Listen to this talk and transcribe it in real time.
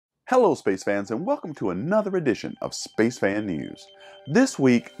Hello space fans and welcome to another edition of Space Fan News. This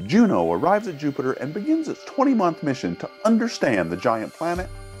week, Juno arrives at Jupiter and begins its 20-month mission to understand the giant planet.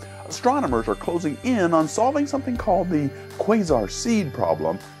 Astronomers are closing in on solving something called the Quasar seed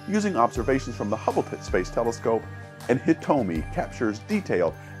problem using observations from the Hubble Space Telescope, and Hitomi captures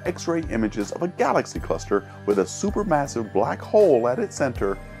detailed X-ray images of a galaxy cluster with a supermassive black hole at its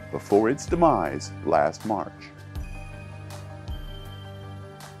center before its demise last March.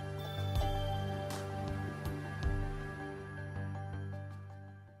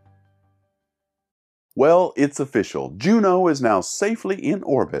 Well, it's official. Juno is now safely in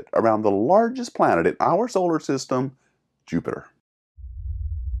orbit around the largest planet in our solar system, Jupiter.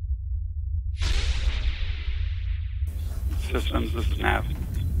 Systems, this is Nav.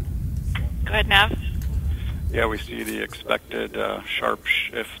 Go ahead, Nav. Yeah, we see the expected sharp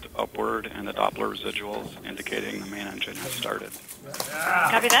shift upward and the Doppler residuals indicating the main engine has started.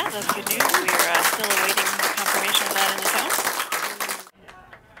 Copy that. That's good news. We are still awaiting confirmation of that in the tone.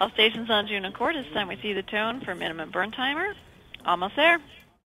 All stations on Juno core. This time we see the tone for minimum burn timer. Almost there.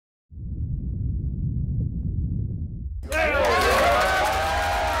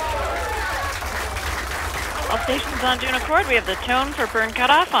 All stations on Juno core. We have the tone for burn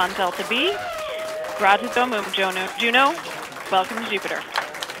cutoff on Delta B. Grazie mum, Juno. Welcome to Jupiter.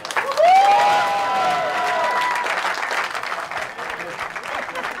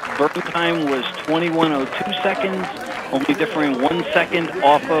 Burn time was 21:02 seconds, only differing 1 second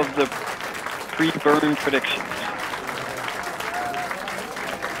off of the pre-burn predictions.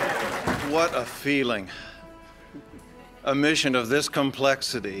 What a feeling. A mission of this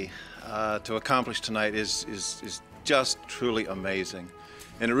complexity to accomplish tonight is just truly amazing.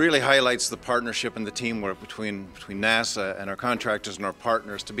 And it really highlights the partnership and the teamwork between NASA and our contractors and our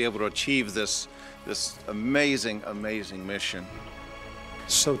partners to be able to achieve this amazing, amazing mission.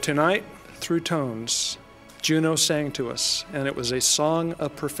 So tonight, through tones, Juno sang to us, and it was a song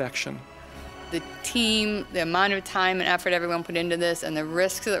of perfection. The team, the amount of time and effort everyone put into this, and the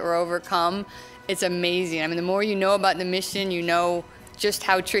risks that were overcome, it's amazing. I mean, the more you know about the mission, you know just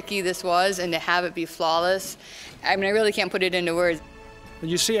how tricky this was, and to have it be flawless, I mean, I really can't put it into words.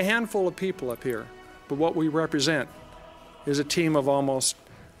 You see a handful of people up here, but what we represent is a team of almost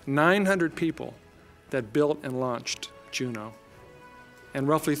 900 people that built and launched Juno, and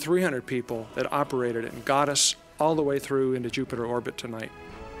roughly 300 people that operated it and got us all the way through into Jupiter orbit tonight.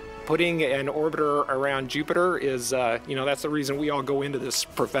 Putting an orbiter around Jupiter is, that's the reason we all go into this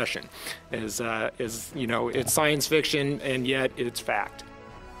profession. It's science fiction, and yet it's fact.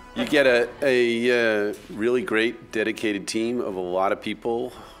 You get a really great, dedicated team of a lot of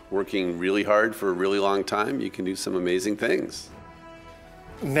people working really hard for a really long time. You can do some amazing things.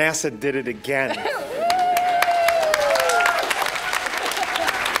 NASA did it again.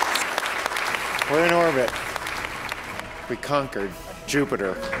 We're in orbit. We conquered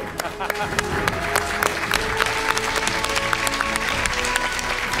Jupiter.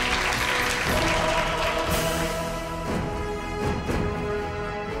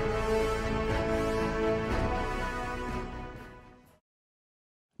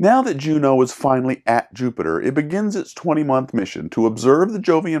 Now that Juno is finally at Jupiter, it begins its 20-month mission to observe the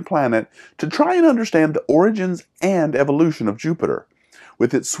Jovian planet to try and understand the origins and evolution of Jupiter.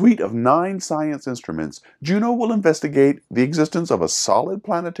 With its suite of 9 science instruments, Juno will investigate the existence of a solid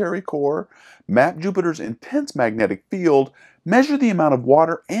planetary core, map Jupiter's intense magnetic field, measure the amount of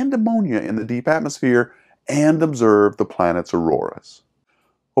water and ammonia in the deep atmosphere, and observe the planet's auroras.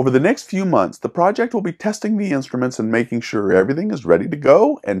 Over the next few months, the project will be testing the instruments and making sure everything is ready to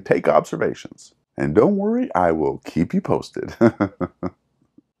go and take observations. And don't worry, I will keep you posted.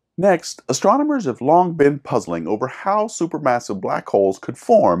 Next, astronomers have long been puzzling over how supermassive black holes could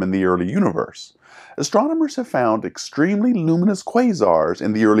form in the early universe. Astronomers have found extremely luminous quasars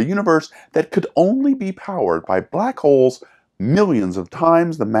in the early universe that could only be powered by black holes millions of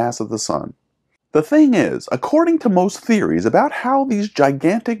times the mass of the Sun. The thing is, according to most theories about how these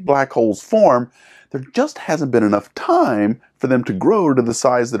gigantic black holes form, there just hasn't been enough time for them to grow to the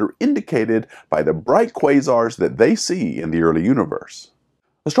size that are indicated by the bright quasars that they see in the early universe.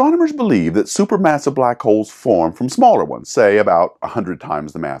 Astronomers believe that supermassive black holes form from smaller ones, say about 100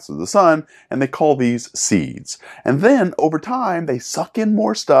 times the mass of the Sun, and they call these seeds. And then, over time, they suck in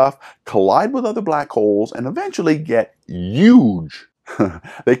more stuff, collide with other black holes, and eventually get huge.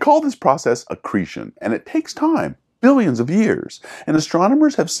 They call this process accretion, and it takes time, billions of years, and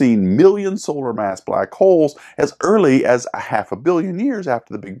astronomers have seen million solar mass black holes as early as 500 million years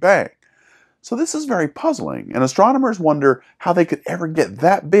after the Big Bang. So this is very puzzling, and astronomers wonder how they could ever get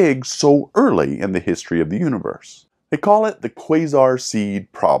that big so early in the history of the universe. They call it the quasar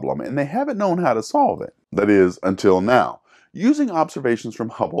seed problem, and they haven't known how to solve it. That is, until now. Using observations from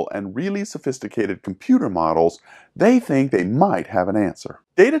Hubble and really sophisticated computer models, they think they might have an answer.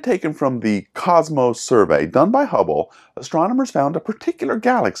 Data taken from the Cosmos survey done by Hubble, astronomers found a particular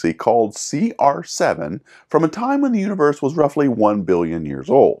galaxy called CR7 from a time when the universe was roughly 1 billion years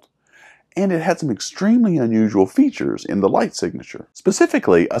old. And it had some extremely unusual features in the light signature.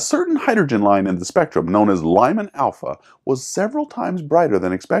 Specifically, a certain hydrogen line in the spectrum known as Lyman alpha was several times brighter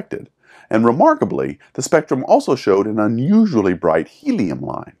than expected. And remarkably, the spectrum also showed an unusually bright helium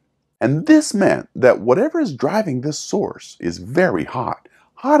line. And this meant that whatever is driving this source is very hot,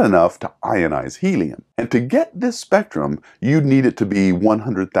 hot enough to ionize helium. And to get this spectrum, you'd need it to be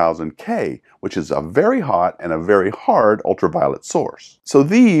 100,000 K, which is a very hot and a very hard ultraviolet source. So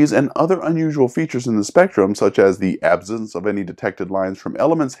these and other unusual features in the spectrum, such as the absence of any detected lines from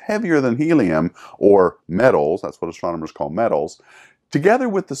elements heavier than helium, or metals, that's what astronomers call metals, together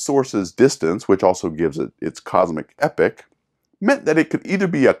with the source's distance, which also gives it its cosmic epoch, meant that it could either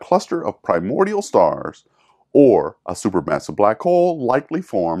be a cluster of primordial stars or a supermassive black hole likely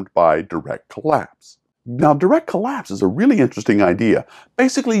formed by direct collapse. Now, direct collapse is a really interesting idea.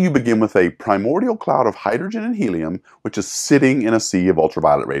 Basically, you begin with a primordial cloud of hydrogen and helium, which is sitting in a sea of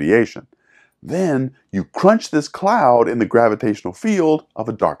ultraviolet radiation. Then you crunch this cloud in the gravitational field of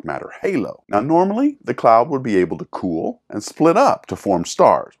a dark matter halo. Now normally the cloud would be able to cool and split up to form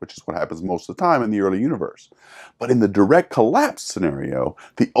stars, which is what happens most of the time in the early universe. But in the direct collapse scenario,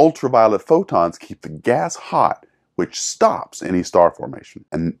 the ultraviolet photons keep the gas hot, which stops any star formation.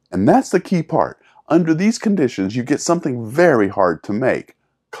 And that's the key part. Under these conditions, you get something very hard to make: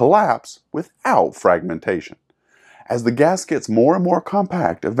 collapse without fragmentation. As the gas gets more and more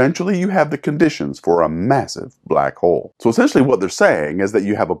compact, eventually you have the conditions for a massive black hole. So essentially what they're saying is that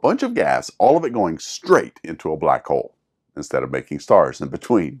you have a bunch of gas, all of it going straight into a black hole, instead of making stars in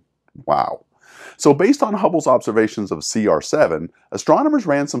between. Wow. So based on Hubble's observations of CR7, astronomers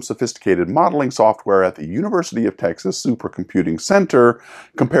ran some sophisticated modeling software at the University of Texas Supercomputing Center,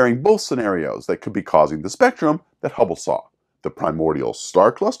 comparing both scenarios that could be causing the spectrum that Hubble saw: the primordial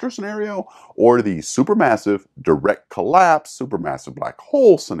star cluster scenario or the supermassive direct collapse supermassive black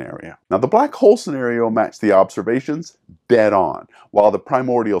hole scenario. Now the black hole scenario matched the observations dead on, while the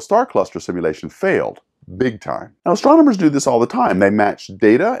primordial star cluster simulation failed big time. Now astronomers do this all the time. They match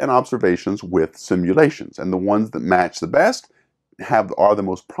data and observations with simulations, and the ones that match the best are the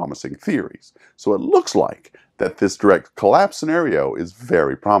most promising theories. So it looks like that this direct collapse scenario is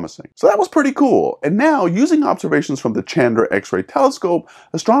very promising. So that was pretty cool. And now, using observations from the Chandra X-ray telescope,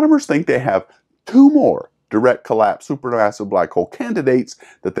 astronomers think they have 2 more direct collapse supermassive black hole candidates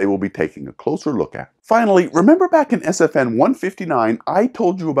that they will be taking a closer look at. Finally, remember back in SFN 159, I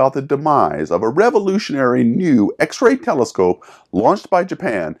told you about the demise of a revolutionary new X-ray telescope launched by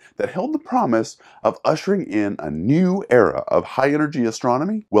Japan that held the promise of ushering in a new era of high-energy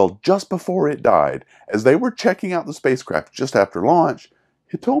astronomy? Well, just before it died, as they were checking out the spacecraft just after launch,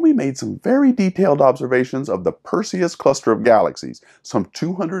 Hitomi made some very detailed observations of the Perseus cluster of galaxies, some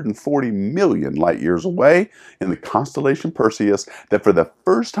 240 million light-years away in the constellation Perseus, that for the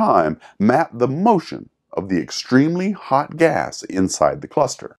first time mapped the motion of the extremely hot gas inside the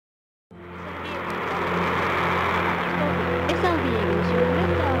cluster.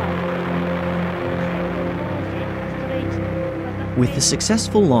 With the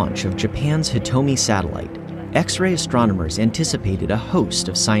successful launch of Japan's Hitomi satellite, X-ray astronomers anticipated a host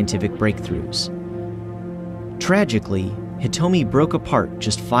of scientific breakthroughs. Tragically, Hitomi broke apart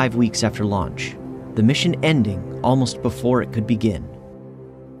just 5 weeks after launch, the mission ending almost before it could begin.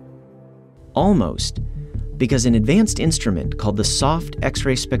 Almost, because an advanced instrument called the Soft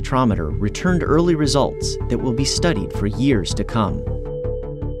X-ray Spectrometer returned early results that will be studied for years to come.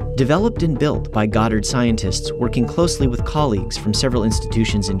 Developed and built by Goddard scientists working closely with colleagues from several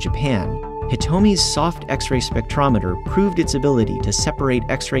institutions in Japan, Hitomi's soft X-ray spectrometer proved its ability to separate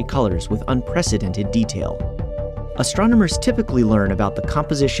X-ray colors with unprecedented detail. Astronomers typically learn about the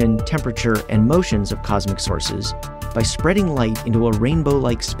composition, temperature, and motions of cosmic sources by spreading light into a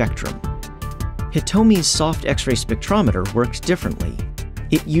rainbow-like spectrum. Hitomi's soft X-ray spectrometer worked differently.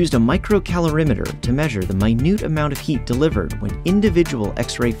 It used a microcalorimeter to measure the minute amount of heat delivered when individual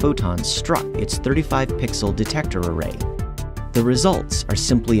X-ray photons struck its 35-pixel detector array. The results are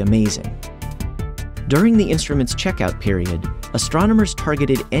simply amazing. During the instrument's checkout period, astronomers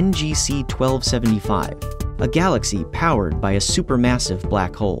targeted NGC 1275, a galaxy powered by a supermassive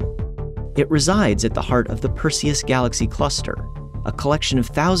black hole. It resides at the heart of the Perseus galaxy cluster, a collection of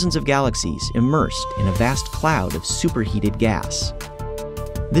thousands of galaxies immersed in a vast cloud of superheated gas.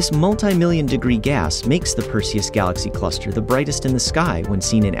 This multi-million degree gas makes the Perseus galaxy cluster the brightest in the sky when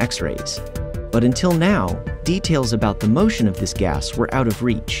seen in X-rays. But until now, details about the motion of this gas were out of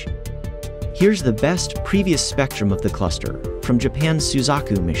reach. Here's the best previous spectrum of the cluster from Japan's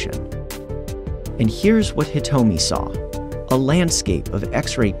Suzaku mission. And here's what Hitomi saw: a landscape of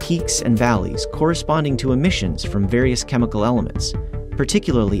X-ray peaks and valleys corresponding to emissions from various chemical elements,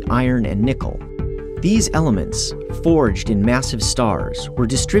 particularly iron and nickel. These elements, forged in massive stars, were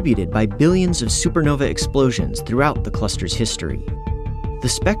distributed by billions of supernova explosions throughout the cluster's history. The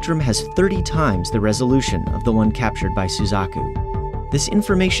spectrum has 30 times the resolution of the one captured by Suzaku. This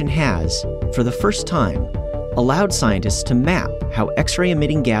information has, for the first time, allowed scientists to map how X-ray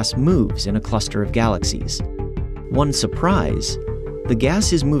emitting gas moves in a cluster of galaxies. One surprise: the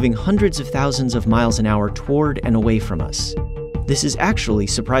gas is moving hundreds of thousands of miles an hour toward and away from us. This is actually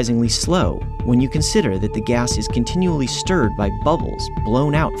surprisingly slow when you consider that the gas is continually stirred by bubbles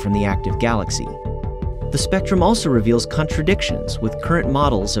blown out from the active galaxy. The spectrum also reveals contradictions with current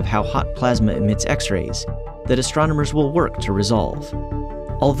models of how hot plasma emits X-rays that astronomers will work to resolve.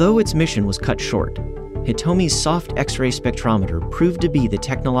 Although its mission was cut short, Hitomi's soft X-ray spectrometer proved to be the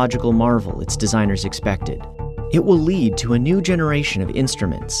technological marvel its designers expected. It will lead to a new generation of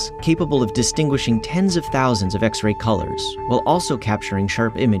instruments capable of distinguishing tens of thousands of X-ray colors while also capturing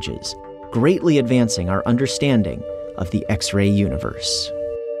sharp images, greatly advancing our understanding of the X-ray universe.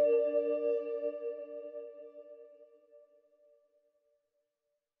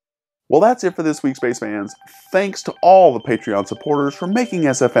 Well, that's it for this week, Space Fans. Thanks to all the Patreon supporters for making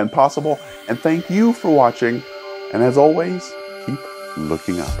SFN possible, and thank you for watching. And as always, keep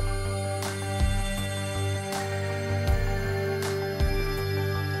looking up.